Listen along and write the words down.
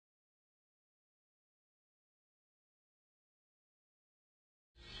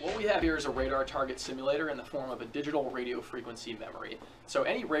What we have here is a radar target simulator in the form of a digital radio frequency memory. So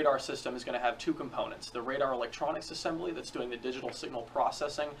any radar system is going to have two components: the radar electronics assembly that's doing the digital signal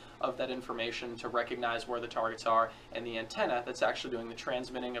processing of that information to recognize where the targets are, and the antenna that's actually doing the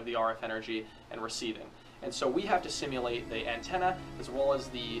transmitting of the RF energy and receiving. And so we have to simulate the antenna as well as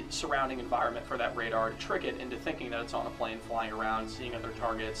the surrounding environment for that radar to trick it into thinking that it's on a plane flying around, seeing other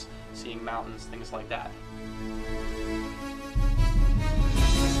targets, seeing mountains, things like that.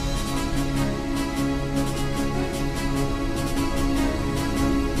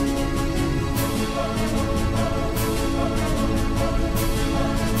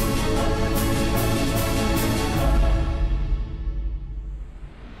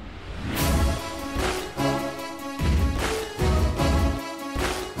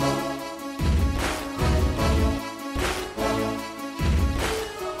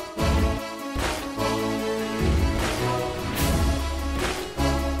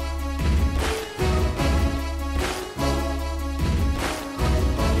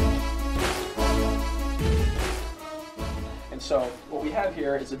 So what we have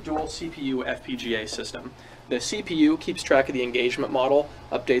here is a dual CPU FPGA system. The CPU keeps track of the engagement model,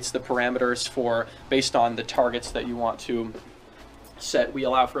 updates the parameters based on the targets that you want to set. We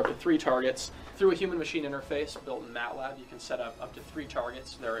allow for up to 3 targets. Through a human-machine interface built in MATLAB, you can set up to 3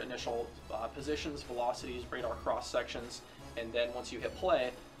 targets, their initial positions, velocities, radar cross-sections, and then once you hit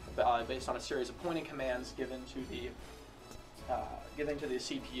play, based on a series of pointing commands given to the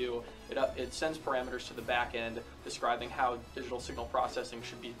CPU, it sends parameters to the back end describing how digital signal processing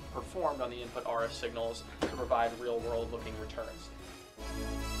should be performed on the input RF signals to provide real-world looking returns.